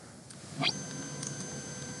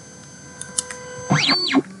Space!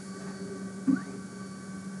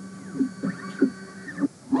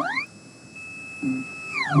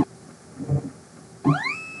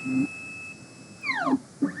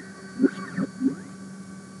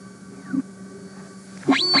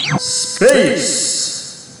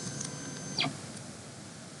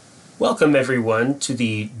 Welcome, everyone, to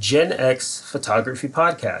the Gen X Photography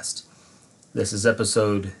Podcast. This is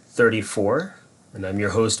episode 34, and I'm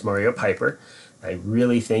your host, Mario Piper. I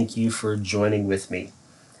really thank you for joining with me.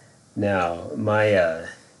 Now, my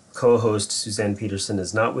co-host, Suzanne Peterson,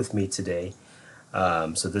 is not with me today,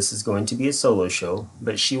 so this is going to be a solo show,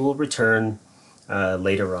 but she will return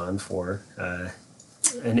later on for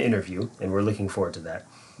an interview, and we're looking forward to that.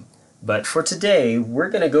 But for today, we're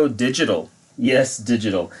going to go digital. Yes,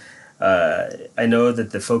 digital. I know that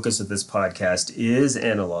the focus of this podcast is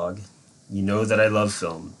analog. You know that I love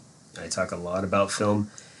film. I talk a lot about film,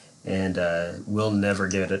 and we'll never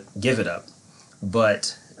give it up.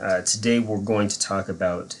 But today we're going to talk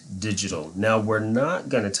about digital. Now, we're not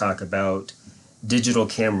going to talk about digital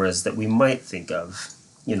cameras that we might think of,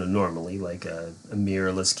 normally, like a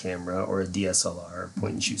mirrorless camera or a DSLR,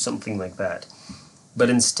 point and shoot, something like that. But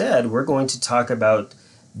instead, we're going to talk about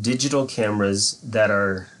digital cameras that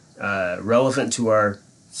are relevant to our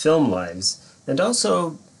film lives, and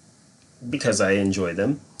also, because I enjoy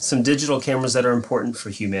them, some digital cameras that are important for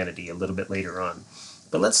humanity a little bit later on.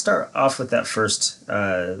 But let's start off with that first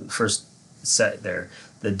set there,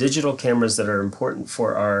 the digital cameras that are important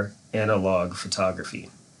for our analog photography.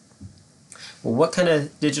 Well, what kind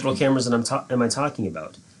of digital cameras am I talking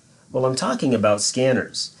about? Well, I'm talking about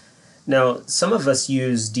scanners. Now, some of us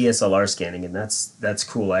use DSLR scanning, and that's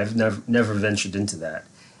cool. I've never ventured into that.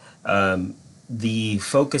 The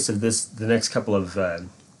focus of the next couple of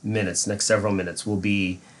next several minutes, will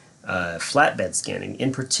be flatbed scanning.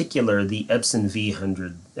 In particular, the Epson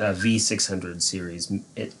V600 series.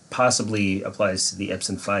 It possibly applies to the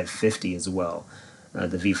Epson 550 as well,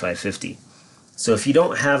 the V550. So if you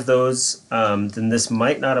don't have those, then this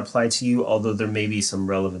might not apply to you, although there may be some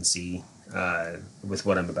relevancy with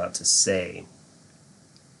what I'm about to say.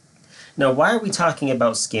 Now, why are we talking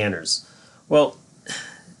about scanners? Well,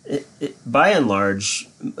 by and large,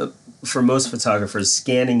 for most photographers,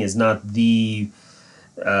 scanning is not the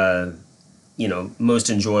most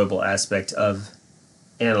enjoyable aspect of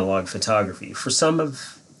analog photography. For some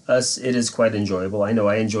of us, it is quite enjoyable. I know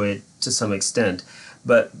I enjoy it to some extent,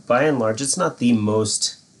 but by and large, it's not the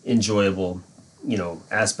most enjoyable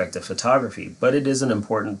aspect of photography, but it is an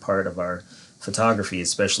important part of our photography,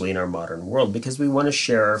 especially in our modern world, because we want to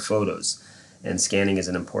share our photos, and scanning is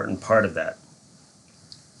an important part of that.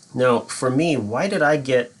 Now, for me, why did I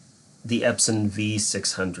get the Epson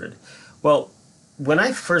V600? Well, when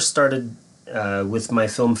I first started with my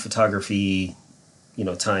film photography,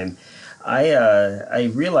 time, I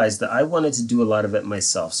realized that I wanted to do a lot of it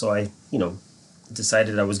myself, so I,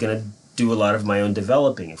 decided I was going to do a lot of my own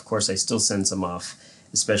developing. Of course, I still send some off,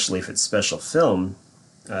 especially if it's special film,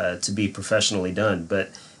 to be professionally done. But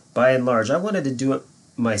by and large, I wanted to do it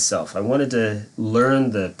myself. I wanted to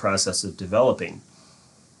learn the process of developing.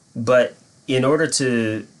 But in order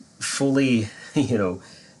to fully, enjoy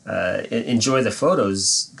the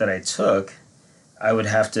photos that I took, I would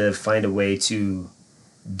have to find a way to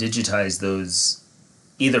digitize those,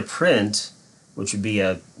 either print, which would be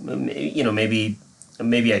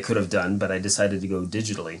maybe I could have done, but I decided to go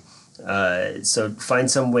digitally. So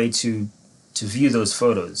find some way to view those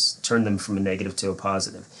photos, turn them from a negative to a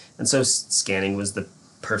positive. And so scanning was the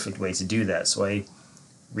perfect way to do that. So I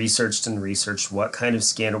researched what kind of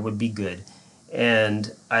scanner would be good.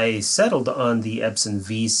 And I settled on the Epson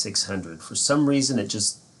V600. For some reason, it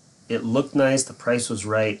looked nice, the price was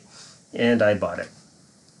right, and I bought it.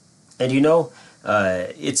 And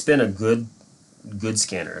it's been a good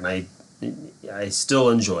scanner, and I still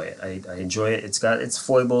enjoy it. I enjoy it. It's got its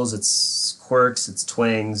foibles, its quirks, its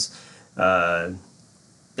twangs, but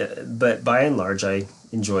by and large, I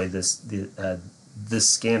enjoy this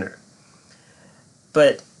scanner.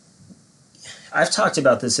 But I've talked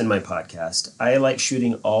about this in my podcast. I like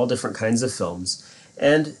shooting all different kinds of films,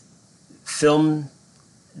 and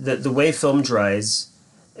the way film dries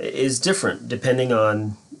is different depending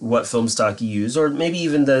on what film stock you use, or maybe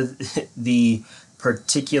even the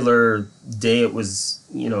particular day it was,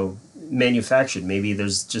 manufactured. Maybe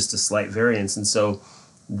there's just a slight variance, and so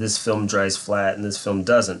this film dries flat and this film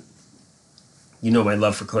doesn't. My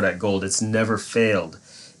love for Kodak Gold. It's never failed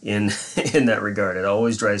in that regard. It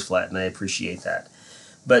always dries flat, and I appreciate that.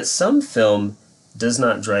 But some film does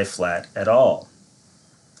not dry flat at all.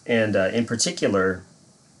 And in particular,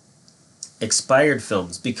 expired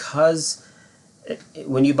films, because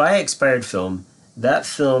when you buy expired film, that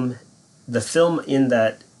film, the film in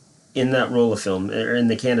that roll of film or in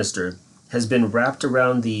the canister has been wrapped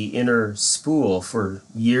around the inner spool for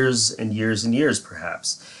years and years and years,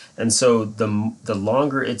 perhaps. And so the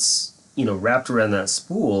longer it's wrapped around that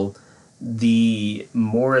spool, the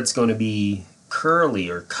more it's going to be curly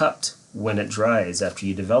or cupped when it dries after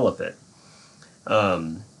you develop it.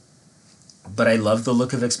 But I love the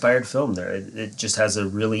look of expired film there. It just has a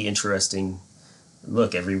really interesting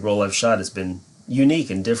look. Every roll I've shot has been unique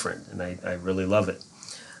and different, and I really love it.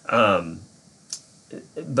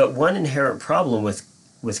 But one inherent problem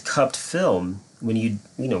with cupped film, when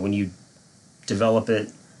you develop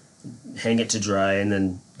it, hang it to dry, and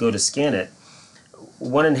then go to scan it,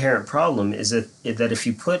 one inherent problem is that if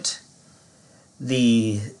you put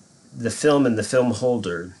the film in the film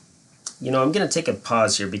holder, I'm going to take a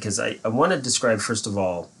pause here because I want to describe, first of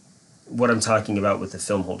all, what I'm talking about with the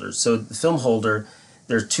film holder. So the film holder,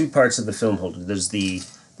 there are two parts of the film holder. There's the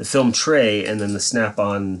film tray and then the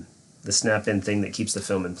snap-in thing that keeps the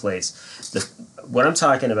film in place. What I'm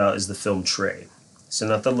talking about is the film tray. So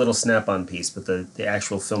not the little snap-on piece, but the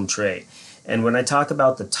actual film tray. And when I talk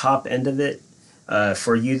about the top end of it,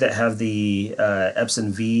 for you that have the Epson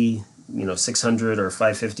V, 600 or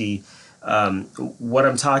 550, what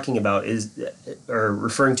I'm talking about is, or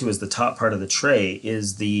referring to as the top part of the tray,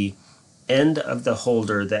 is the end of the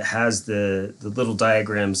holder that has the little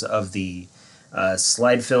diagrams of the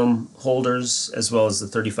slide film holders, as well as the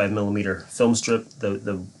 35 millimeter film strip,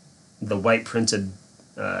 the white printed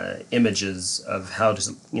images of how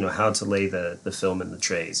to lay the film in the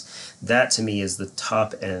trays. That to me is the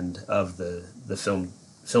top end of the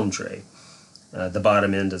film tray. The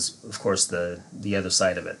bottom end is, of course, the other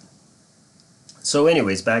side of it. So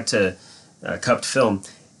anyways, back to cupped film.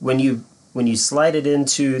 When you slide it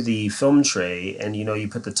into the film tray, and you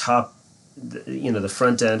put the top, the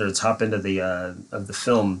front end or the top end of the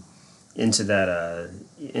film into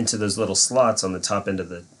into those little slots on the top end of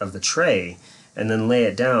the tray, and then lay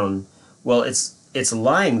it down. Well, it's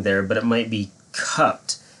lying there, but it might be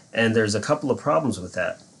cupped, and there's a couple of problems with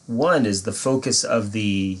that. One is the focus of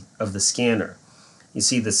the scanner. You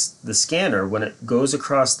see, the scanner, when it goes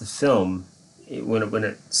across the film, when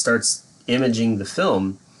it starts imaging the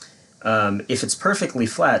film, if it's perfectly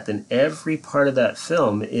flat, then every part of that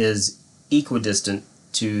film is equidistant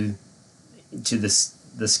to the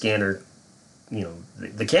scanner,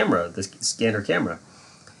 the camera, the scanner camera.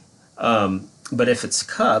 But if it's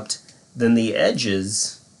cupped, then the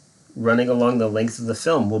edges running along the length of the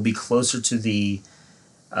film will be closer to the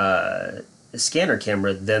scanner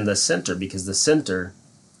camera than the center, because the center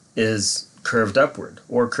is curved upward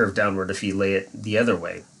or curved downward if you lay it the other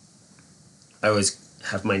way. I always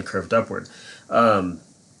have mine curved upward.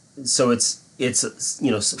 So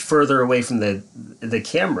it's further away from the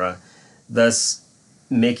camera, thus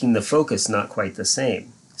making the focus not quite the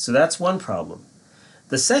same. So that's one problem.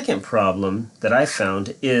 The second problem that I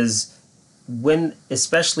found is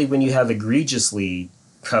especially when you have egregiously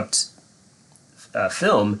cupped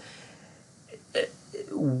film,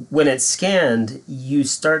 when it's scanned, you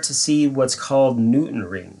start to see what's called Newton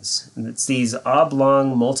rings. It's these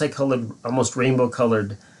oblong, multicolored, almost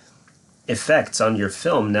rainbow-colored effects on your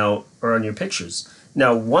film now, or on your pictures.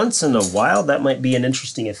 Now, once in a while, that might be an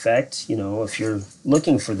interesting effect, if you're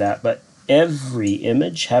looking for that. But every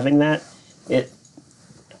image having that,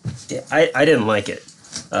 I didn't like it.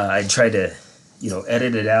 I tried to,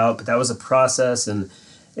 edit it out, but that was a process, and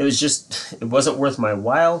it wasn't worth my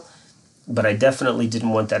while. But I definitely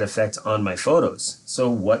didn't want that effect on my photos. So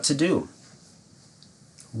what to do?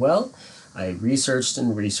 Well, I researched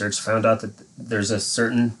and researched, found out that there's a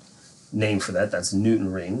certain name for that, that's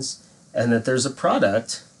Newton rings, and that there's a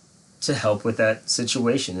product to help with that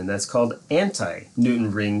situation, and that's called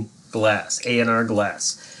anti-Newton ring glass, A&R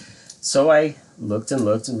glass. So I looked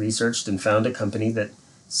and researched and found a company that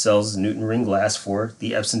sells Newton ring glass for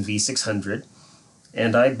the Epson V600,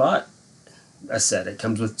 and I bought a set. It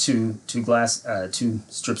comes with two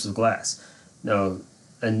strips of glass. Now,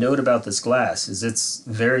 a note about this glass is it's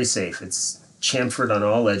very safe. It's chamfered on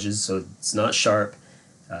all edges, so it's not sharp,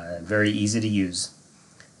 very easy to use.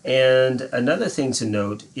 And another thing to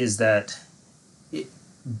note is that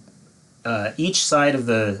each side of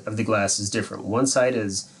the glass is different. One side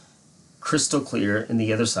is crystal clear, and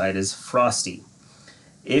the other side is frosty.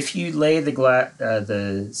 If you lay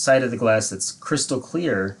the side of the glass that's crystal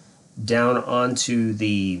clear down onto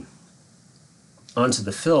the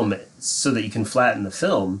film so that you can flatten the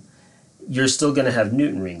film, you're still going to have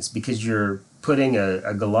Newton rings because you're putting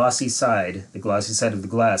a glossy side, the glossy side of the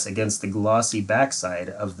glass, against the glossy backside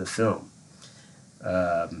of the film.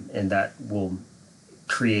 And that will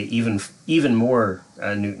create even more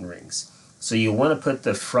Newton rings. So you want to put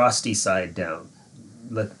the frosty side down,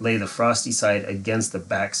 lay the frosty side against the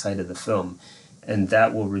back side of the film, and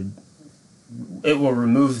that will it will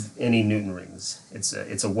remove any Newton rings.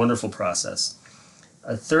 It's a wonderful process.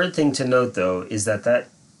 A third thing to note, though, is that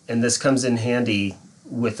and this comes in handy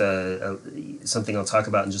with something I'll talk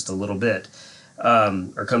about in just a little bit,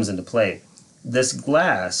 or comes into play. This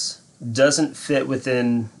glass doesn't fit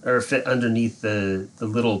within or fit underneath the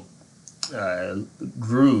little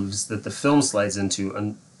grooves that the film slides into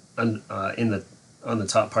on the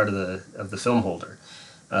top part of the film holder.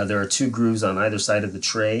 There are two grooves on either side of the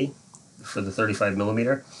tray for the 35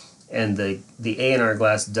 millimeter, and the A&R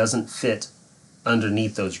glass doesn't fit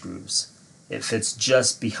underneath those grooves. It fits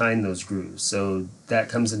just behind those grooves, so that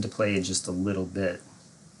comes into play in just a little bit.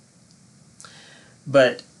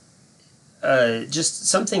 But just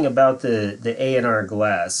something about the A&R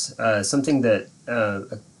glass, something that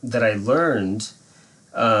I learned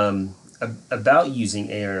about using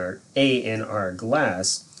A&R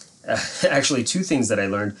glass. Actually, two things that I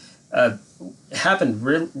learned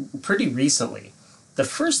happened pretty recently. The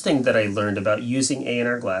first thing that I learned about using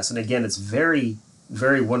A&R glass, and again, it's very,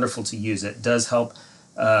 very wonderful to use. It does help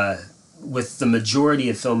with the majority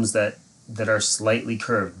of films that are slightly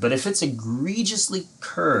curved. But if it's egregiously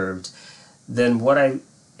curved, then what I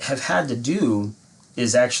have had to do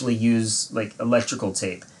is actually use like electrical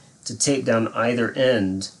tape to tape down either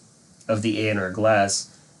end of the A&R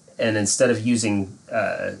glass. And instead of using,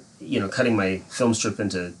 cutting my film strip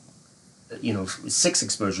into 6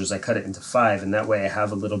 exposures, I cut it into 5, and that way I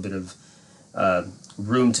have a little bit of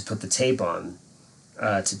room to put the tape on,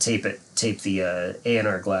 to tape the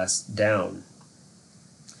A&R glass down.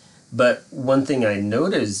 But one thing I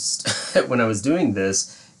noticed when I was doing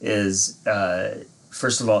this is,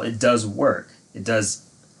 first of all, it does work. It does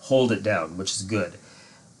hold it down, which is good.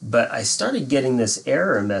 But I started getting this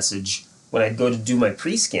error message when I'd go to do my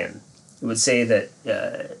pre-scan. It would say that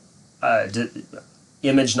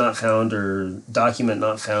image not found or document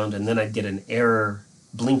not found, and then I'd get an error,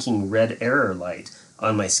 blinking red error light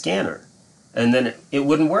on my scanner. And then it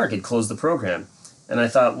wouldn't work. It'd close the program. And I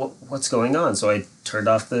thought, what's going on? So I turned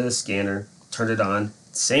off the scanner, turned it on.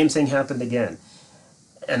 Same thing happened again.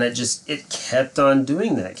 And it kept on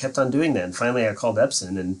doing that, And finally I called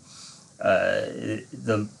Epson, and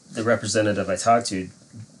the representative I talked to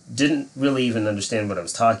didn't really even understand what I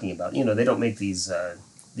was talking about. They don't make these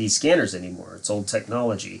scanners anymore. It's old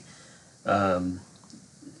technology.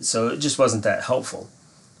 So it just wasn't that helpful.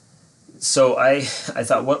 So I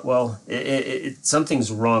thought,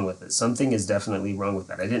 something's wrong with it. Something is definitely wrong with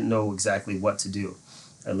that. I didn't know exactly what to do.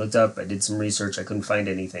 I looked up, I did some research, I couldn't find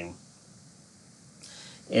anything.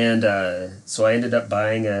 And so I ended up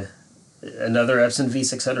buying another Epson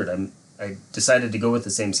V600. I decided to go with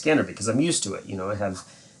the same scanner because I'm used to it. I have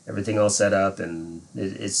everything all set up, and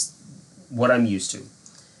it's what I'm used to.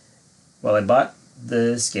 Well, I bought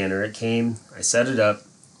the scanner. It came, I set it up,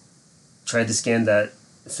 tried to scan that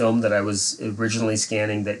film that I was originally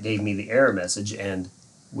scanning that gave me the error message, and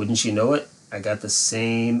wouldn't you know it, I got the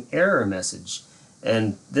same error message.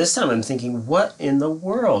 And this time I'm thinking, what in the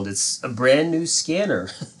world? It's a brand new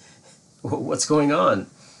scanner. What's going on?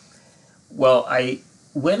 Well, I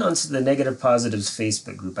went onto the Negative Positives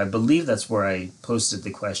Facebook group. I believe that's where I posted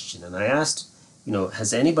the question. And I asked,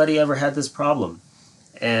 has anybody ever had this problem?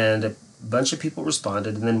 And a bunch of people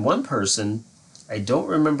responded. And then one person, I don't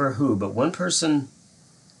remember who, but one person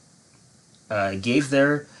gave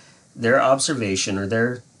their observation or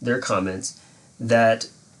their comments that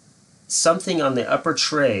something on the upper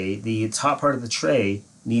tray, the top part of the tray,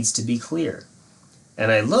 needs to be clear.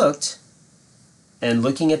 And I looked, and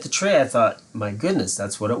looking at the tray, I thought, my goodness,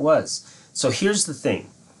 that's what it was. So here's the thing.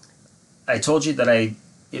 I told you that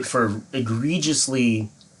for egregiously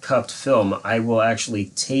cupped film, I will actually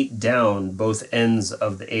tape down both ends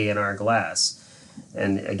of the A&R glass.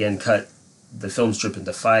 And again, cut the film strip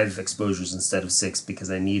into 5 exposures instead of 6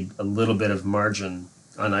 because I need a little bit of margin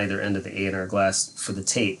on either end of the A&R glass for the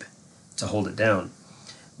tape to hold it down.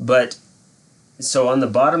 But so on the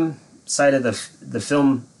bottom side of the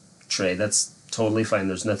film tray, that's totally fine.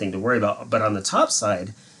 There's nothing to worry about. But on the top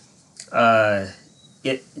side, in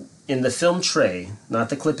the film tray, not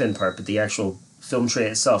the clip-in part, but the actual film tray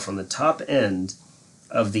itself, on the top end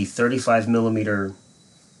of the 35 millimeter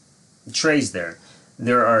trays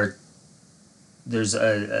there's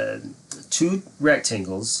 2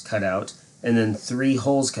 rectangles cut out and then 3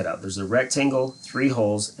 holes cut out. There's a rectangle, 3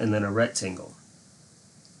 holes, and then a rectangle.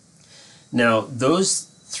 Now, those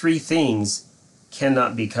 3 things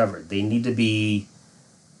cannot be covered. They need to be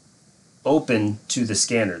open to the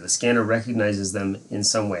scanner. The scanner recognizes them in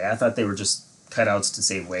some way. I thought they were just cutouts to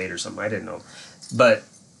save weight or something. I didn't know. But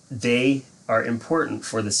they are important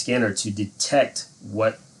for the scanner to detect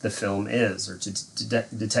what the film is, or to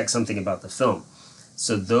detect something about the film.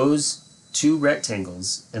 So those two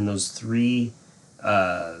rectangles and those three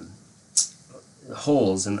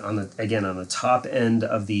holes, and on the top end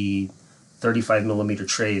of the 35 millimeter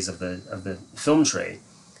trays of the film tray,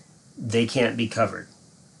 they can't be covered.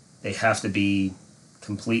 They have to be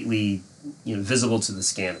completely, visible to the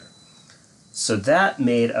scanner. So that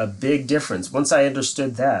made a big difference. Once I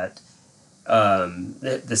understood that,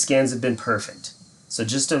 the scans have been perfect. So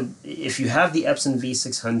if you have the Epson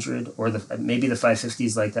V600 or maybe the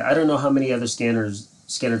 550s like that, I don't know how many other scanner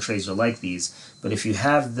trays are like these, but if you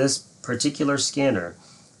have this particular scanner,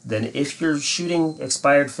 then if you're shooting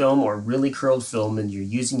expired film or really curled film and you're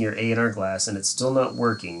using your A&R glass and it's still not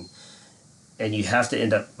working, and you have to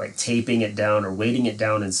end up like taping it down or weighting it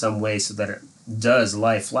down in some way so that it does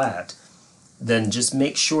lie flat, then just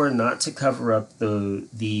make sure not to cover up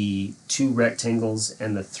the two rectangles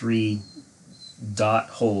and the three dot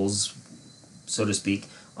holes, so to speak,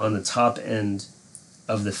 on the top end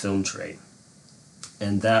of the film tray.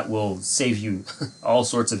 And that will save you all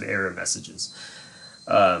sorts of error messages.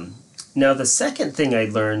 Now, the second thing I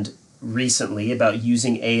learned recently about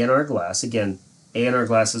using A&R glass, again, A&R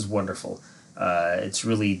glass is wonderful. It's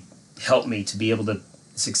really helped me to be able to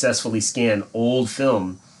successfully scan old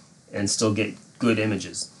film and still get good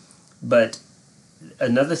images. But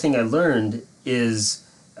another thing I learned is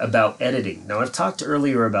about editing. Now, I've talked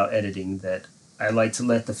earlier about editing, that I like to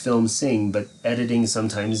let the film sing, but editing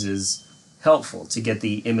sometimes is helpful to get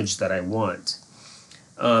the image that I want.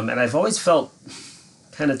 And I've always felt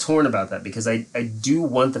kind of torn about that, because I do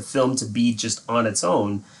want the film to be just on its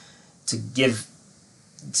own, to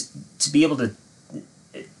be able to,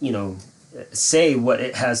 say what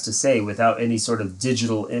it has to say without any sort of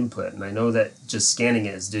digital input. And I know that just scanning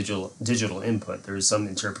it is digital input. There is some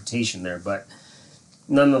interpretation there, but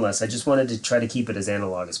nonetheless, I just wanted to try to keep it as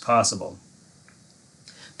analog as possible.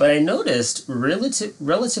 But I noticed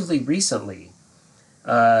relatively recently,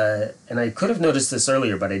 and I could have noticed this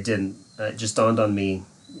earlier, but I didn't. It just dawned on me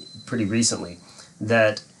pretty recently,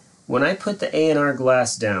 that when I put the A&R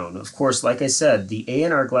glass down, of course, like I said, the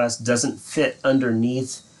A&R glass doesn't fit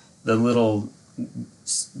underneath the little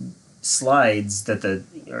slides that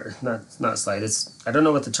not slide, I don't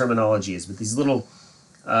know what the terminology is, but these little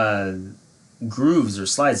grooves or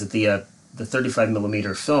slides that the 35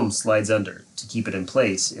 millimeter film slides under to keep it in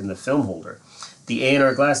place in the film holder. The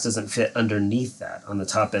A&R glass doesn't fit underneath that on the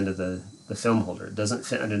top end of the film holder. It doesn't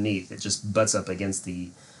fit underneath. It just butts up against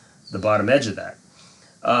the bottom edge of that.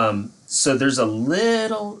 So there's a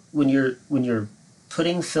little, when you're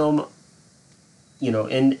putting film,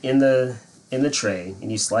 in the tray,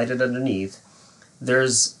 and you slide it underneath,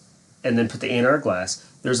 and then put the A&R glass,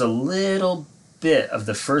 there's a little bit of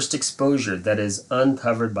the first exposure that is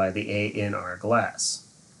uncovered by the A&R glass.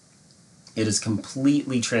 It is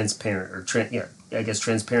completely transparent, or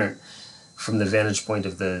transparent from the vantage point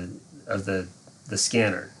of the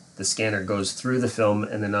scanner. The scanner goes through the film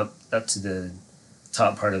and then up to the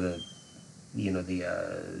top part of the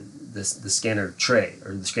scanner tray,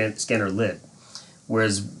 or the scanner lid,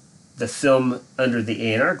 whereas the film under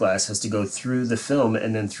the A&R glass has to go through the film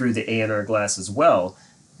and then through the A&R glass as well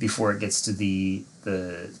before it gets to the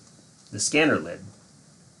scanner lid.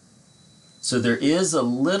 So there is a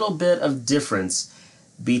little bit of difference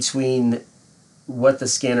between what the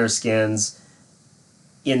scanner scans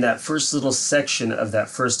in that first little section of that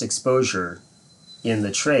first exposure in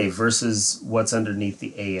the tray versus what's underneath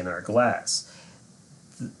the A&R glass.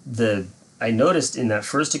 I noticed in that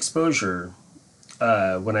first exposure,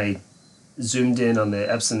 when I zoomed in on the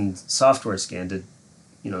Epson software scan to,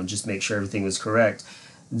 just make sure everything was correct,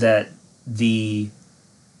 that the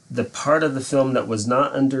part of the film that was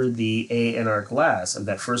not under the A&R glass of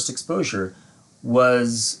that first exposure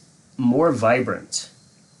was more vibrant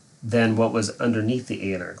than what was underneath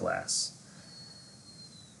the A&R glass.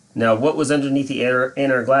 Now, what was underneath the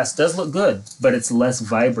A&R glass does look good, but it's less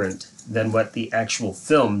vibrant than what the actual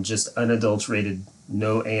film, just unadulterated,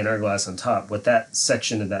 no A&R glass on top, what that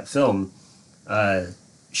section of that film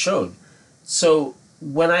showed. So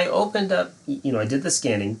when I opened up, I did the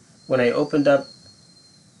scanning. When I opened up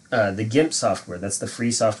the GIMP software, that's the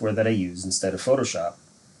free software that I use instead of Photoshop,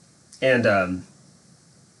 and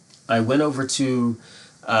I went over to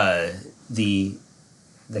the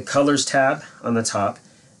colors tab on the top,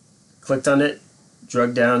 clicked on it,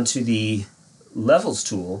 drug down to the levels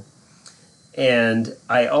tool, and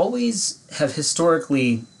I always have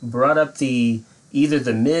historically brought up the either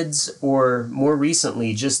the mids or more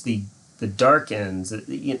recently just the dark ends.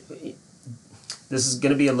 This is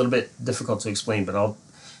going to be a little bit difficult to explain, but I'll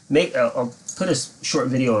put a short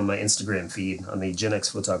video on my Instagram feed, on the Gen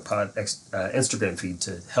X Photog Instagram feed,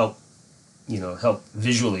 to help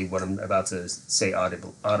visually what I'm about to say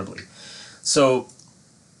audibly. So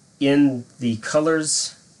in the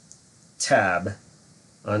Colors tab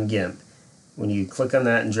on GIMP, when you click on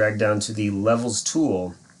that and drag down to the Levels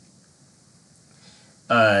tool,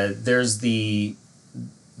 there's the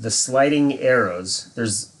sliding arrows.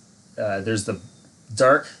 There's the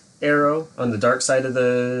dark arrow on the dark side of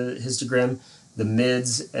the histogram, the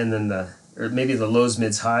mids, and then or maybe the lows,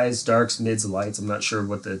 mids, highs, darks, mids, lights. I'm not sure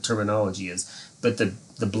what the terminology is, but the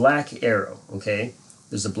black arrow. Okay,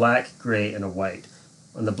 there's a black, gray, and a white.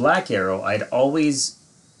 On the black arrow, I'd always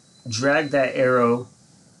drag that arrow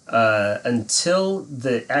until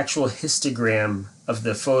the actual histogram of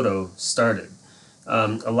the photo started.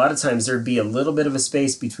 A lot of times there'd be a little bit of a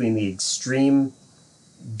space between the extreme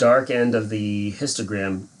dark end of the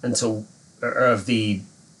histogram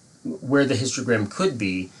where the histogram could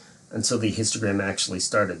be until the histogram actually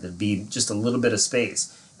started. There'd be just a little bit of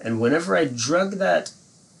space, and whenever I drug that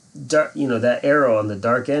that arrow on the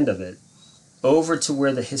dark end of it over to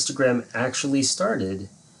where the histogram actually started,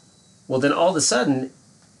 well, then all of a sudden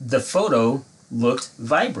the photo looked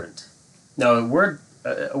vibrant. Now, a word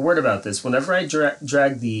about this: whenever I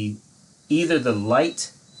drag either the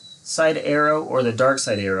light side arrow or the dark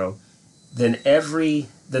side arrow, then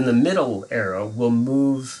the middle arrow will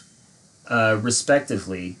move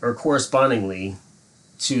respectively or correspondingly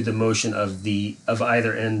to the motion of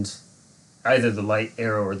either end, either the light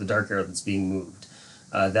arrow or the dark arrow that's being moved.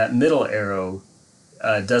 That middle arrow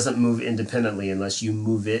doesn't move independently unless you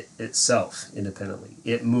move it itself independently.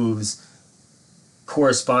 It moves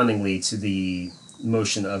correspondingly to the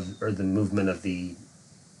motion or the movement of the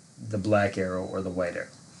black arrow or the white arrow.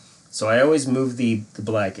 So I always move the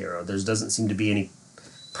black arrow. There doesn't seem to be any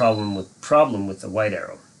problem with the white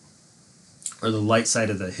arrow or the light side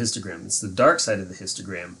of the histogram. It's the dark side of the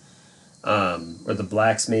histogram, or the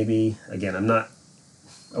blacks maybe. Again, I'm not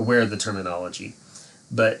aware of the terminology.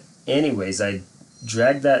 But anyways, I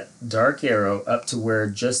drag that dark arrow up to where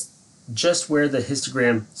just where the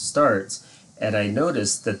histogram starts, and I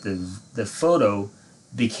noticed that the photo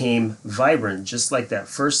became vibrant, just like that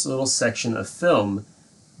first little section of film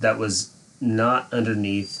that was not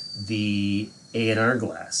underneath the A&R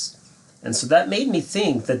glass. And so that made me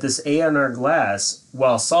think that this A&R glass,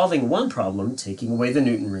 while solving one problem, taking away the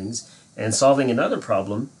Newton rings, and solving another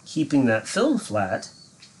problem, keeping that film flat,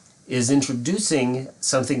 is introducing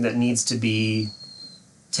something that needs to be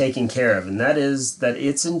taken care of. And that is that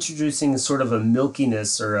it's introducing sort of a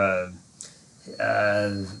milkiness, or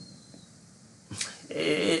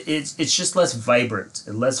it's just less vibrant.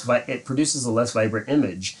 It produces a less vibrant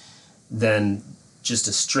image than just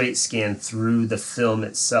a straight scan through the film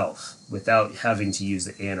itself without having to use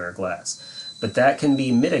the A&R glass. But that can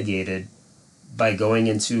be mitigated by going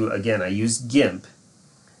into, again, I use GIMP,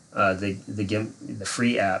 the GIMP, the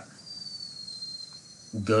free app.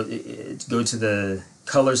 Go to the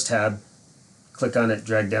Colors tab, click on it,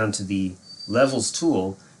 drag down to the Levels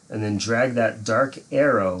tool, and then drag that dark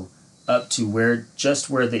arrow up to just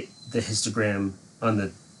where the histogram, on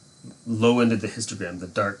the low end of the histogram, the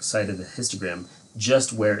dark side of the histogram,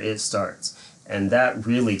 just where it starts. And that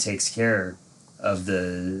really takes care of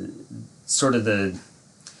the sort of the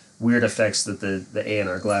weird effects that the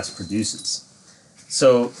A&R glass produces.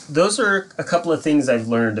 So those are a couple of things I've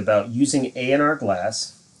learned about using A&R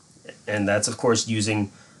glass, and that's of course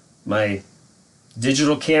using my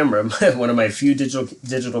digital camera, one of my few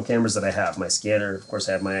digital cameras that I have. My scanner, of course,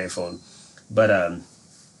 I have my iPhone. But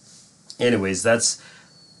anyways, that's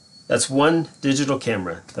one digital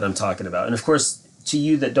camera that I'm talking about. And of course, to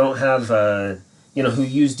you that don't have, who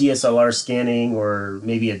use DSLR scanning or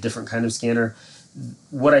maybe a different kind of scanner,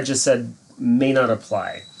 what I just said may not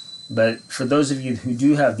apply. But for those of you who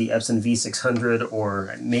do have the Epson V600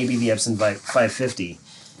 or maybe the Epson 550,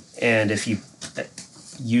 and if you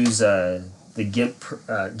use the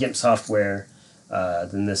GIMP software,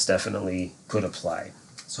 then this definitely could apply.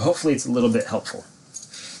 So hopefully it's a little bit helpful.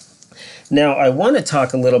 Now I want to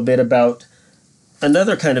talk a little bit about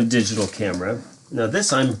another kind of digital camera. Now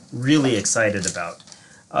this I'm really excited about.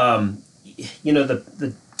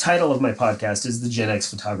 The title of my podcast is the Gen X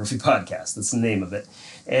Photography Podcast. That's the name of it.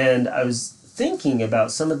 And I was thinking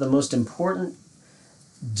about some of the most important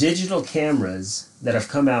digital cameras that have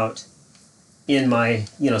come out in my,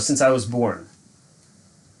 since I was born.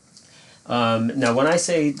 Now, when I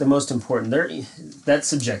say the most important, that's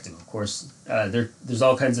subjective, of course. There's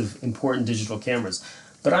all kinds of important digital cameras,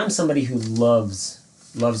 but I'm somebody who loves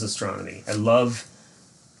astronomy. I love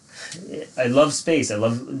space. I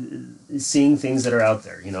love seeing things that are out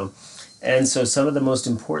there, you know. And so some of the most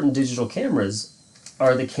important digital cameras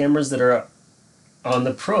are the cameras that are on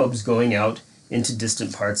the probes going out into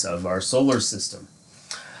distant parts of our solar system.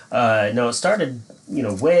 Now it started, you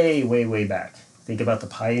know, way back. Think about the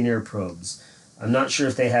Pioneer probes. I'm not sure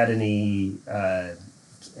if they had any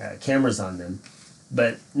cameras on them,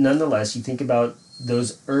 but nonetheless, you think about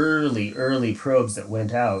those early probes that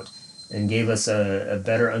went out and gave us a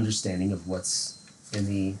better understanding of what's in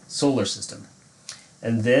the solar system.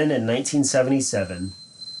 And then in 1977,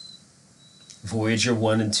 Voyager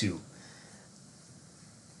 1 and 2.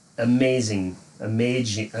 Amazing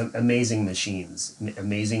machines,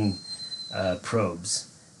 amazing probes,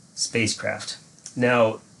 spacecraft.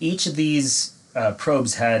 Now, each of these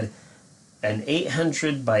probes had an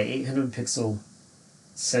 800 by 800 pixel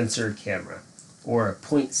sensor camera, or a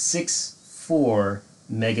 0.64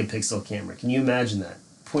 megapixel camera. Can you imagine that?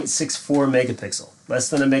 0.64 megapixel, less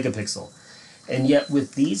than a megapixel. And yet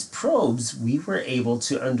with these probes, we were able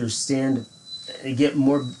to understand and get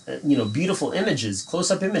more, beautiful images,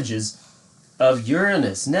 close-up images of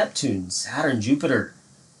Uranus, Neptune, Saturn, Jupiter,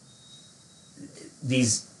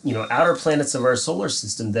 these, outer planets of our solar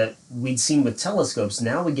system that we'd seen with telescopes.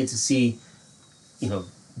 Now we get to see,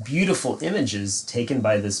 beautiful images taken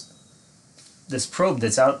by this probe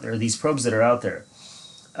that's out there, these probes that are out there.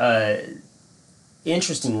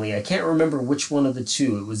 Interestingly, I can't remember which one of the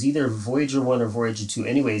two. It was either Voyager 1 or Voyager 2.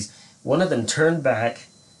 Anyways, one of them turned back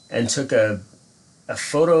and took a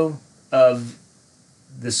photo of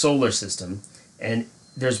the solar system. And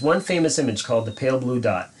there's one famous image called the pale blue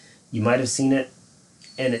dot. You might have seen it.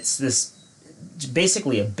 And it's this,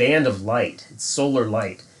 basically a band of light. It's solar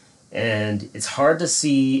light. And it's hard to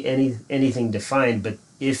see anything defined. But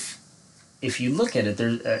if you look at it,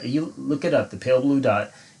 you look it up, the pale blue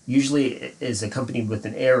dot usually is accompanied with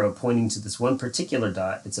an arrow pointing to this one particular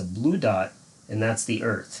dot. It's a blue dot, and that's the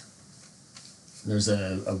Earth. There's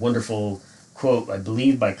a wonderful quote, I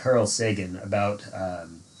believe, by Carl Sagan about,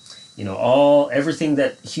 everything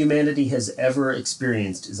that humanity has ever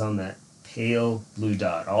experienced is on that pale blue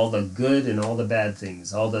dot. All the good and all the bad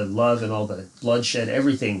things, all the love and all the bloodshed,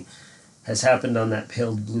 everything has happened on that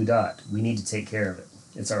pale blue dot. We need to take care of it.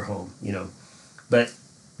 It's our home, But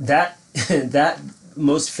that that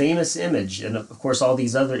most famous image, and of course all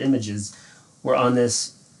these other images, were on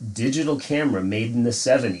this digital camera made in the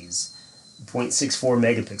 70s, 0.64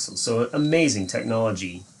 megapixels. So amazing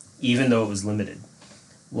technology, even though it was limited.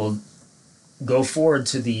 We'll go forward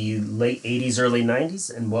to the late 80s, early 90s,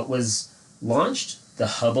 and what was launched? The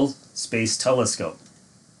Hubble Space Telescope.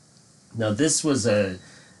 Now this was the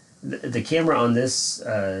camera on this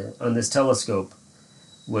telescope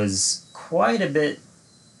was quite a bit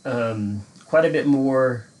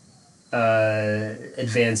more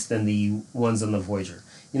advanced than the ones on the Voyager.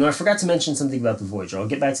 I forgot to mention something about the Voyager. I'll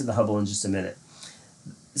get back to the Hubble in just a minute.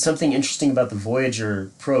 Something interesting about the Voyager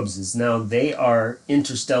probes is now they are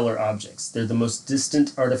interstellar objects. They're the most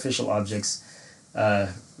distant artificial objects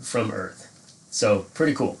from Earth. So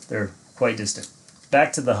pretty cool. They're quite distant.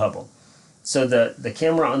 Back to the Hubble. So the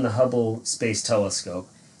camera on the Hubble Space Telescope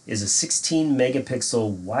is a 16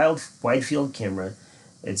 megapixel wide field camera.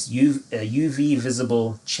 It's a UV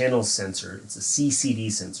visible channel sensor. It's a CCD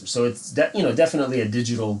sensor. So it's definitely a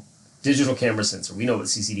digital camera sensor. We know what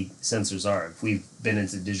CCD sensors are if we've been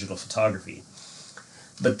into digital photography.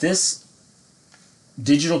 But this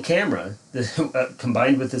digital camera,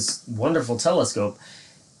 combined with this wonderful telescope,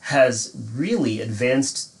 has really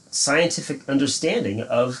advanced scientific understanding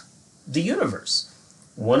of the universe.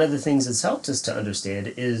 One of the things that's helped us to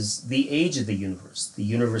understand is the age of the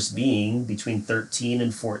universe being between 13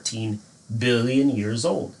 and 14 billion years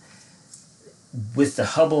old. With the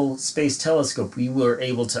Hubble Space Telescope, we were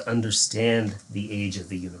able to understand the age of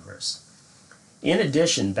the universe. In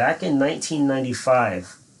addition, back in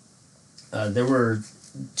 1995, there were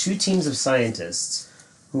two teams of scientists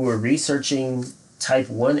who were researching type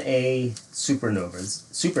 1A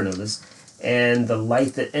supernovas, and the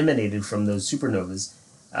light that emanated from those supernovas,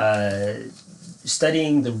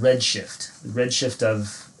 studying the redshift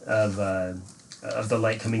of the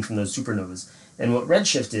light coming from those supernovas. And what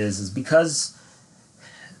redshift is because,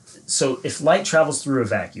 so if light travels through a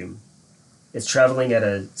vacuum, it's traveling at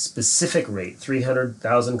a specific rate,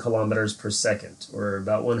 300,000 kilometers per second, or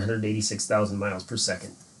about 186,000 miles per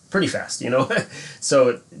second. Pretty fast,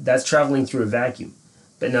 So that's traveling through a vacuum.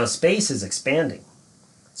 But now space is expanding.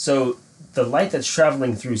 So the light that's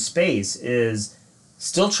traveling through space is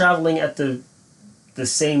still traveling at the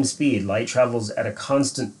same speed. Light travels at a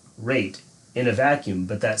constant rate in a vacuum,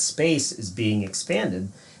 but that space is being expanded,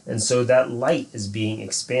 and so that light is being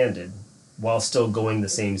expanded while still going the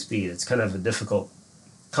same speed. It's kind of a difficult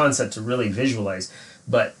concept to really visualize,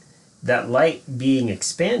 but that light being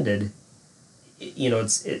expanded,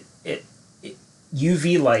 UV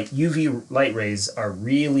light rays are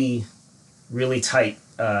really, really tight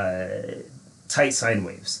sine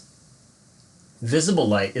waves. Visible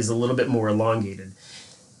light is a little bit more elongated,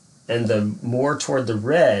 and the more toward the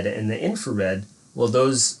red and the infrared, well,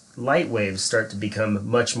 those light waves start to become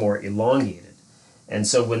much more elongated. And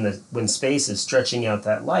so when space is stretching out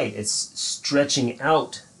that light, it's stretching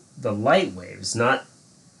out the light waves, not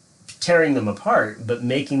tearing them apart, but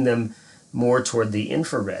making them more toward the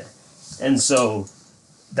infrared. And so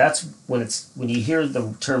that's when you hear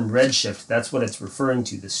the term redshift, that's what it's referring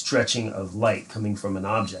to, the stretching of light coming from an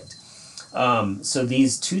object. So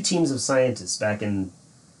these two teams of scientists back in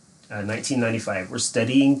 1995 were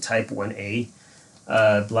studying type 1a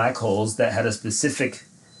black holes that had a specific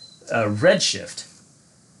redshift.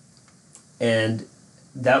 And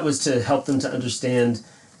that was to help them to understand,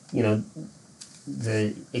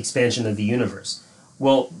 the expansion of the universe.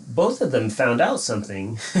 Well, both of them found out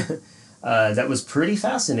something that was pretty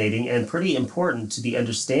fascinating and pretty important to the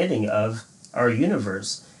understanding of our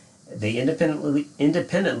universe. They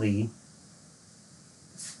independently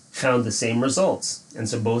found the same results, and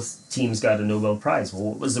so both teams got a Nobel Prize. Well,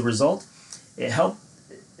 what was the result? It helped.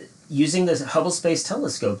 Using the Hubble Space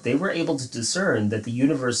Telescope, they were able to discern that the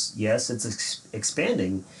universe, yes, it's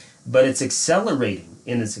expanding, but it's accelerating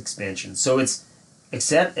in its expansion. So it's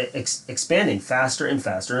expanding faster and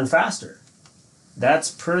faster and faster.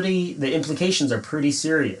 The implications are pretty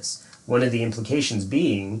serious. One of the implications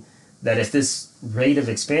being that if this rate of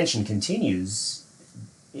expansion continues,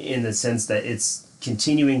 in the sense that it's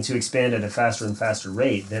continuing to expand at a faster and faster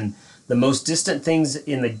rate, then the most distant things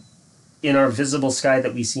in our visible sky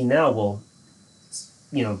that we see now will,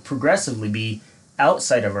 progressively be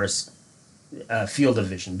outside of our field of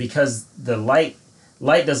vision, because the light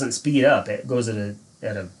doesn't speed up; it goes at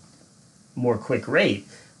a more quick rate.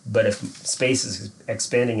 But if space is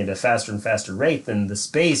expanding at a faster and faster rate, then the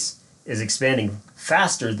space is expanding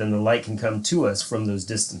faster than the light can come to us from those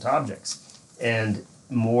distant objects. And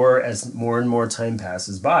as more and more time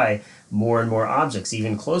passes by, more and more objects,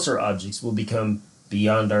 even closer objects, will become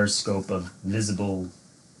beyond our scope of visible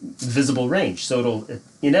range. So it'll,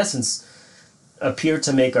 in essence, appear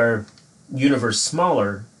to make our universe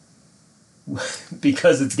smaller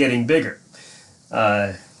because it's getting bigger.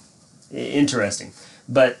 Interesting.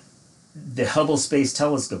 But the Hubble Space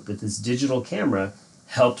Telescope, with this digital camera,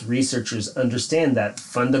 helped researchers understand that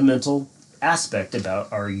fundamental aspect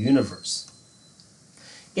about our universe.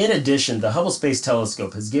 In addition, the Hubble Space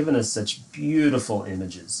Telescope has given us such beautiful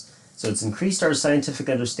images. So it's increased our scientific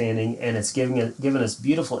understanding, and it's given us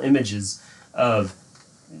beautiful images of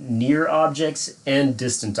near objects and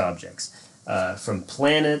distant objects, from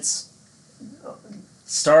planets,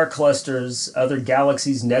 star clusters, other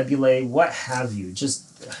galaxies, nebulae, what have you. Just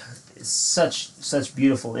such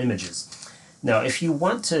beautiful images. Now, if you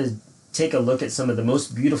want to take a look at some of the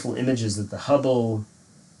most beautiful images that the Hubble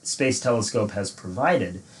Space Telescope has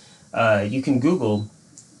provided, you can Google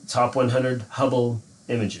Top 100 Hubble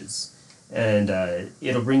Images, and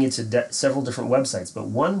it'll bring you to several different websites. But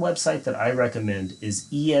one website that I recommend is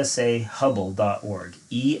esahubble.org.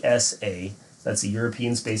 ESA, that's the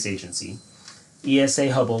European Space Agency,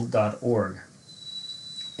 esahubble.org.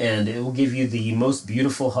 And it will give you the most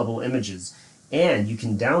beautiful Hubble images, and you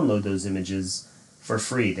can download those images for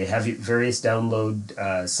free. They have various download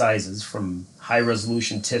sizes, from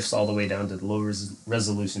high-resolution TIFFs all the way down to the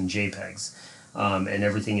low-resolution JPEGs, and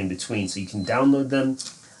everything in between. So you can download them.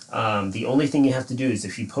 The only thing you have to do is,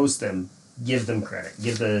 if you post them, give them credit.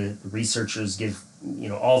 Give the researchers,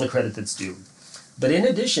 all the credit that's due. But in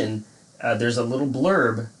addition, there's a little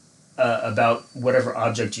blurb about whatever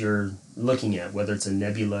object you're looking at, whether it's a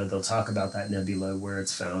nebula. They'll talk about that nebula, where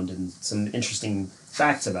it's found, and some interesting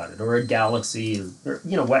facts about it, or a galaxy, or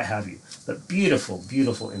what have you. But beautiful,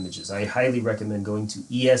 beautiful images. I highly recommend going to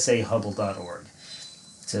esahubble.org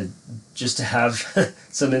to have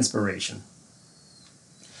some inspiration.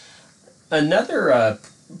 Another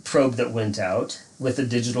probe that went out with a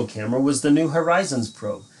digital camera was the New Horizons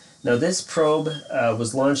probe. Now, this probe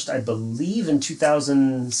was launched, I believe, in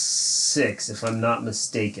 2006, if I'm not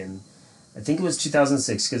mistaken. I think it was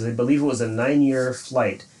 2006, because I believe it was a 9-year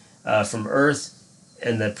flight from Earth,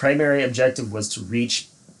 and the primary objective was to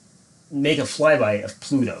make a flyby of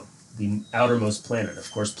Pluto. the outermost planet.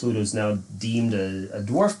 Of course, Pluto's now deemed a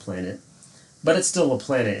dwarf planet, but it's still a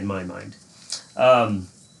planet in my mind.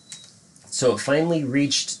 So it finally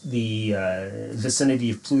reached the vicinity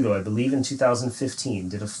of Pluto, I believe in 2015,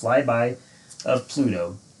 did a flyby of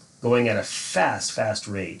Pluto, going at a fast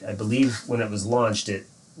rate. I believe when it was launched, it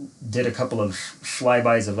did a couple of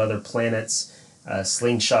flybys of other planets,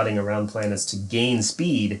 slingshotting around planets to gain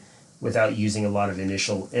speed without using a lot of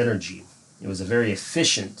initial energy. It was a very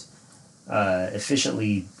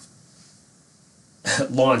efficiently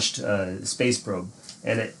launched space probe,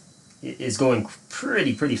 and it is going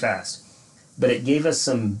pretty fast. But it gave us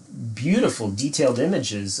some beautiful, detailed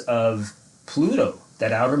images of Pluto,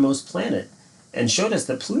 that outermost planet, and showed us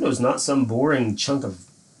that Pluto's not some boring chunk of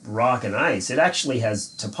rock and ice. It actually has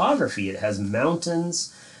topography. It has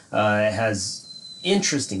mountains. It has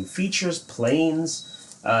interesting features,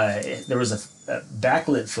 plains. There was a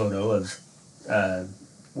backlit photo of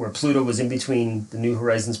where Pluto was in between the New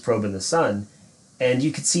Horizons probe and the sun, and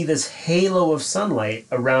you could see this halo of sunlight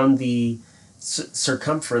around the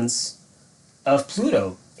circumference of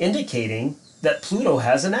Pluto, indicating that Pluto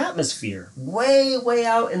has an atmosphere. Way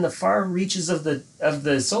out in the far reaches of the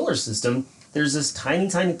solar system, there's this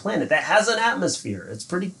tiny planet that has an atmosphere. It's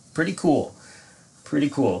pretty cool. Pretty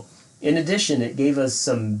cool. In addition, it gave us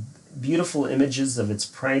some beautiful images of its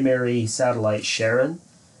primary satellite, Charon,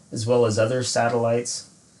 as well as other satellites.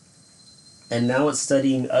 And now it's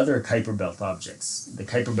studying other Kuiper Belt objects. The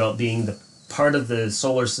Kuiper Belt being the part of the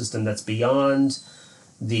solar system that's beyond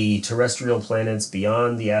the terrestrial planets,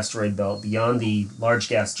 beyond the asteroid belt, beyond the large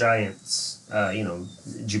gas giants,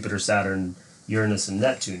 Jupiter, Saturn, Uranus, and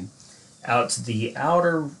Neptune, out to the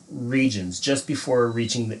outer regions just before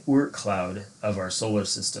reaching the Oort cloud of our solar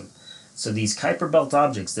system. So these Kuiper Belt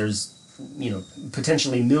objects, there's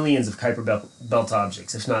potentially millions of Kuiper Belt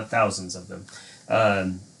objects, if not thousands of them.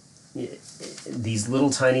 These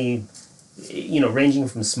little tiny, ranging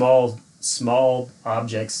from small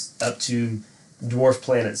objects up to dwarf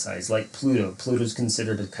planet size, like Pluto. Pluto's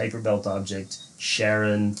considered a Kuiper Belt object.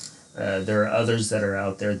 Charon. There are others that are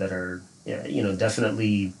out there that are,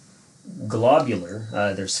 definitely globular.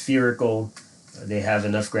 They're spherical. They have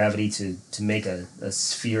enough gravity to make a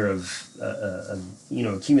sphere of,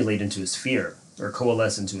 accumulate into a sphere or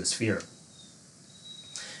coalesce into a sphere.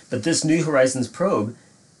 But this New Horizons probe,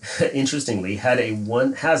 interestingly, has a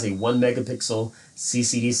 1 megapixel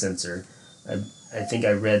CCD sensor. I think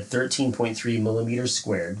I read 13.3 millimeters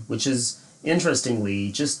squared, which is,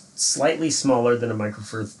 interestingly, just slightly smaller than a Micro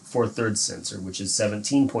Four Thirds sensor, which is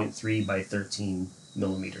 17.3 by 13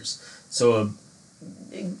 millimeters. So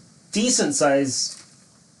a decent size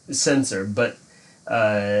sensor, but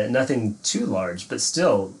nothing too large. But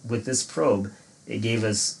still, with this probe, it gave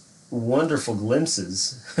us wonderful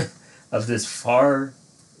glimpses of this far,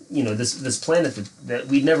 this planet that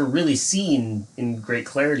we'd never really seen in great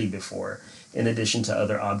clarity before, in addition to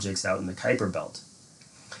other objects out in the Kuiper Belt.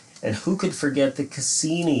 And who could forget the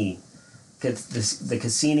Cassini,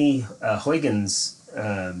 Huygens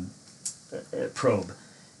probe?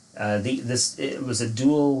 It was a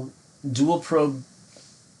dual probe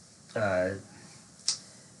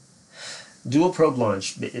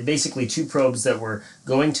launch. Basically, two probes that were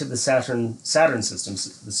going to the Saturn system,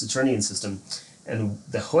 the Saturnian system, and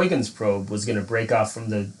the Huygens probe was going to broke off from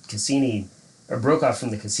the Cassini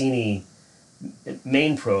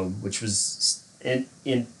main probe, which was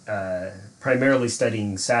primarily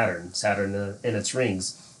studying Saturn and its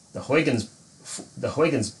rings. The Huygens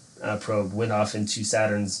probe went off into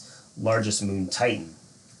Saturn's largest moon, Titan.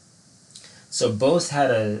 So both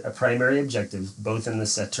had a primary objective, both in the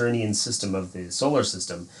Saturnian system of the solar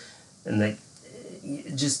system, and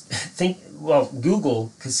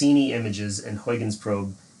Google Cassini images and Huygens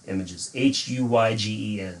probe images.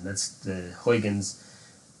 Huygen, that's the Huygens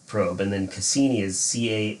probe, and then Cassini is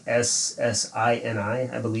Cassini,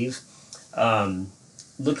 I believe.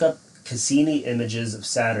 Look up Cassini images of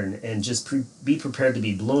Saturn and just be prepared to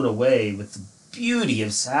be blown away with the beauty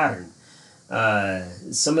of Saturn.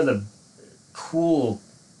 Some of the cool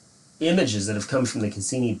images that have come from the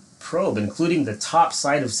Cassini probe, including the top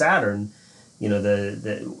side of Saturn,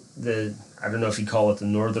 the I don't know if you call it the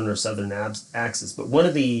northern or southern axis, but one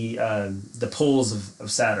of the poles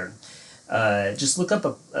of Saturn. Just look up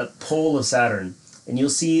a pole of Saturn, and you'll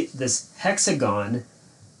see this hexagon.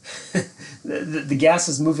 the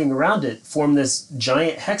gases moving around it form this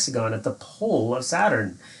giant hexagon at the pole of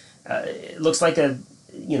Saturn. It looks like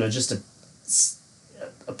just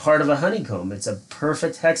a part of a honeycomb. It's a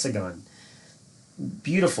perfect hexagon.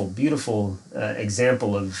 Beautiful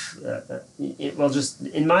example of, just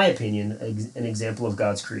in my opinion, an example of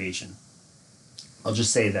God's creation. I'll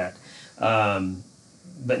just say that. Um,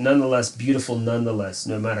 but nonetheless, beautiful nonetheless,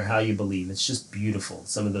 no matter how you believe. It's just beautiful.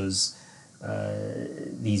 Some of these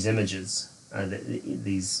images,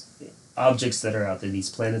 these objects that are out there, these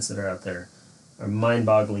planets that are out there, are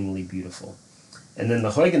mind-bogglingly beautiful. And then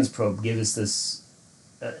the Huygens probe gave us this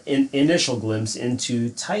initial glimpse into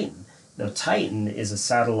Titan. Now, Titan is a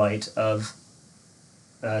satellite of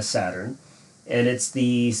Saturn, and it's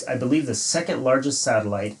I believe, the second largest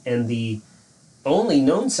satellite and the only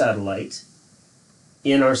known satellite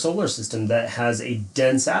in our solar system that has a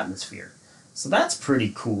dense atmosphere. So that's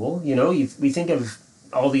pretty cool. We think of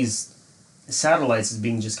all these satellites as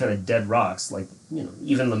being just kind of dead rocks, like,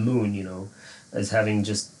 even the moon, as having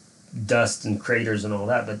just dust and craters and all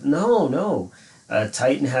that. But no, no.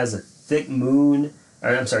 Titan has a thick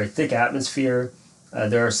atmosphere.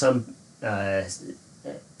 There are some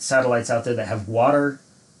satellites out there that have water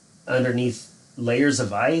underneath layers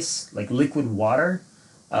of ice, like liquid water.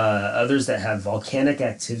 Others that have volcanic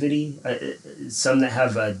activity. Some that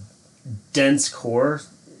have a dense core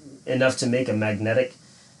enough to make have a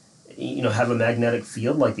magnetic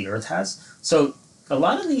field like the Earth has. So a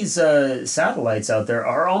lot of these satellites out there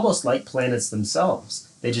are almost like planets themselves.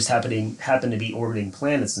 They just happen to be orbiting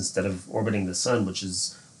planets instead of orbiting the sun, which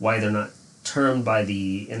is why they're not termed by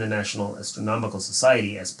the International Astronomical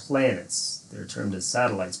Society as planets. They're termed as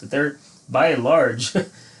satellites, but they're, by and large,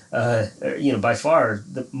 by far,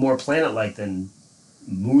 more planet-like than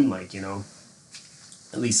moon-like,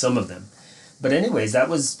 at least some of them. But anyways, that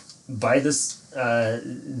was by this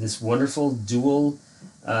wonderful dual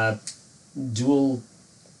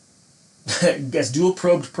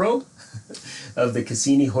probed probe of the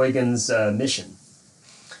Cassini-Huygens mission.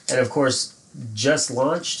 And of course, just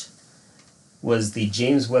launched was the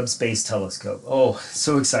James Webb Space Telescope. Oh,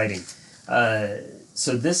 so exciting.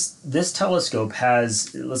 So this telescope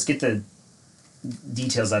has, let's get the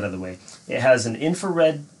details out of the way. It has an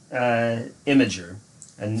infrared imager,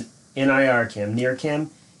 an NIRCam, NIRCam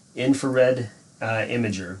infrared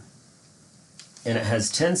imager, and it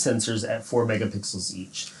has 10 sensors at 4 megapixels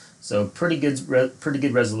each. So pretty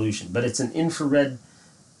good resolution, but it's an infrared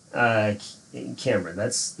camera.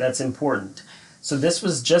 That's important. So this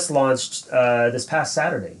was just launched this past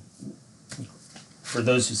Saturday for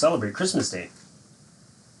those who celebrate Christmas Day.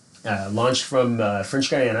 Launched from French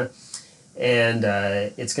Guiana, and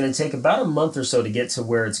it's going to take about a month or so to get to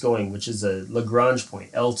where it's going, which is a Lagrange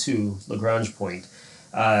point, L2 Lagrange point.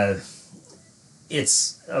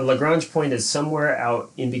 It's a Lagrange point is somewhere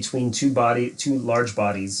out in between two large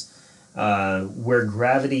bodies, where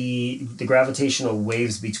the gravitational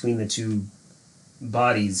waves between the two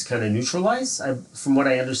bodies kind of neutralize, from what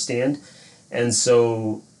I understand, and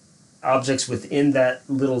so objects within that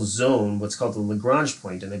little zone, what's called the Lagrange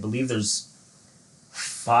point, and I believe there's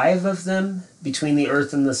 5 of them between the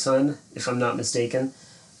Earth and the Sun, if I'm not mistaken.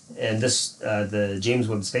 And the James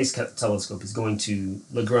Webb Space Telescope is going to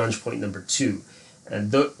Lagrange point number 2.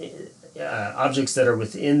 And objects that are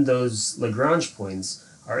within those Lagrange points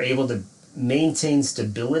are able to maintain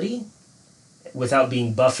stability without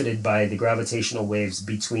being buffeted by the gravitational waves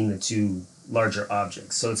between the two larger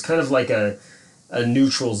objects. So it's kind of like a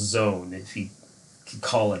neutral zone, if you could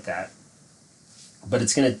call it that. But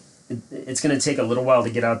it's gonna take a little while to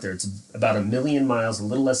get out there. It's about a million miles, a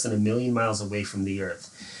little less than a million miles away from the Earth,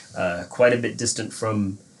 quite a bit distant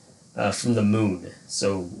from the Moon.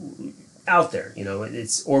 So out there,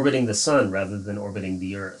 it's orbiting the Sun rather than orbiting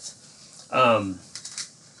the Earth.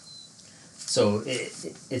 So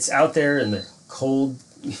it's out there in the cold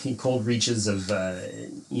reaches of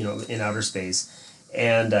in outer space,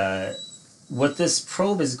 and what this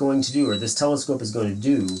probe is going to do, or this telescope is going to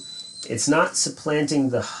do, it's not supplanting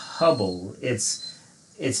the Hubble. It's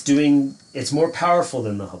more powerful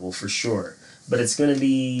than the Hubble for sure, but it's going to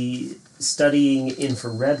be studying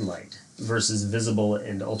infrared light versus visible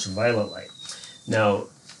and ultraviolet light. Now,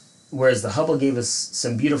 whereas the Hubble gave us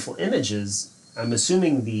some beautiful images, I'm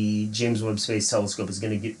assuming the James Webb Space Telescope is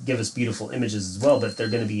going to give us beautiful images as well, but they're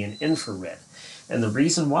going to be in infrared. And the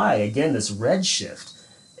reason why, again, this redshift,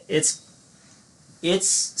 it's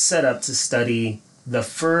set up to study the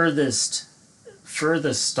furthest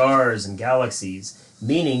stars and galaxies,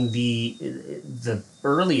 meaning the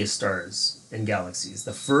earliest stars and galaxies.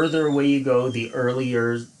 The further away you go, the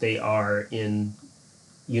earlier they are in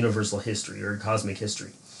universal history or cosmic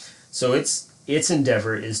history. So its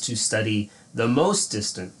endeavor is to study the most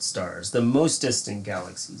distant stars, the most distant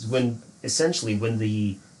galaxies, when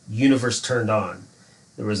the universe turned on.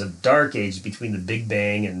 There was a dark age between the Big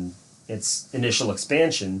Bang and its initial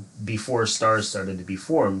expansion before stars started to be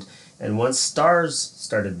formed. And once stars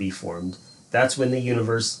started to be formed, that's when the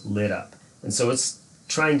universe lit up. And so it's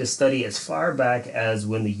trying to study as far back as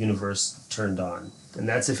when the universe turned on. And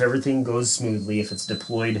that's if everything goes smoothly, if it's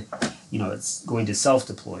deployed, it's going to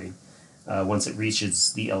self-deploy once it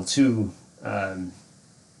reaches the L2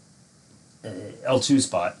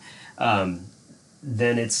 spot.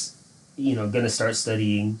 Then it's going to start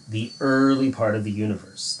studying the early part of the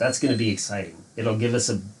universe. That's going to be exciting. It'll give us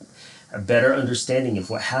a better understanding of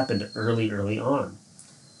what happened early on.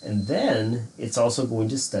 And then it's also going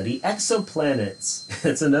to study exoplanets.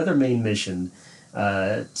 It's another main mission,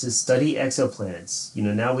 to study exoplanets.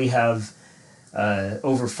 Now we have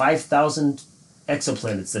over 5,000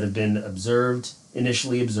 exoplanets that have been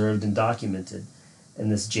initially observed and documented.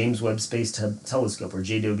 And this James Webb Space Telescope, or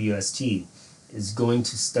JWST, is going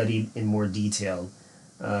to study in more detail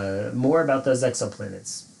more about those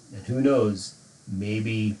exoplanets. And who knows,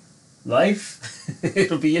 maybe life?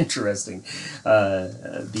 It'll be interesting.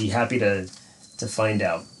 Be happy to find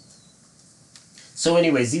out. So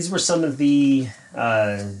anyways, these were some of the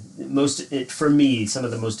some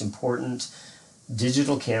of the most important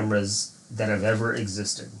digital cameras that have ever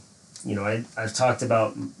existed. I've talked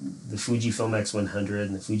about the Fujifilm X100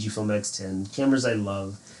 and the Fujifilm X10, cameras I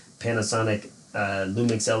love, Panasonic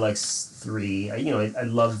Lumix LX3. I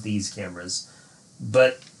love these cameras.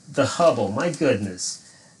 But the Hubble, my goodness,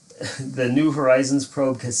 the New Horizons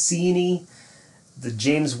probe, Cassini, the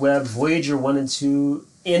James Webb, Voyager 1 and 2,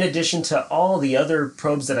 in addition to all the other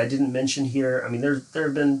probes that I didn't mention here. I mean, there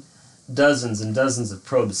have been dozens and dozens of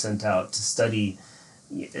probes sent out to study,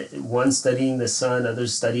 one studying the sun,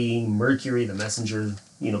 others studying Mercury, the Messenger,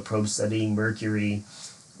 probe studying Mercury,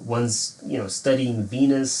 one's, studying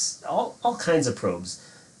Venus, all kinds of probes,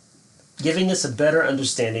 giving us a better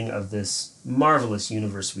understanding of this marvelous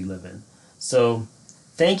universe we live in. So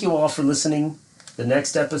thank you all for listening. The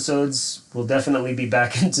next episodes will definitely be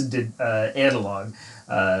back into analog.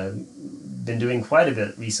 Been doing quite a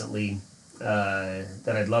bit recently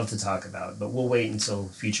that I'd love to talk about, but we'll wait until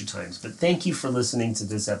future times. But thank you for listening to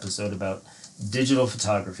this episode about digital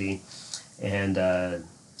photography. And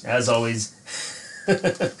as always,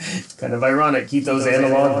 kind of ironic, keep those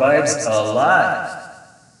analog vibes alive.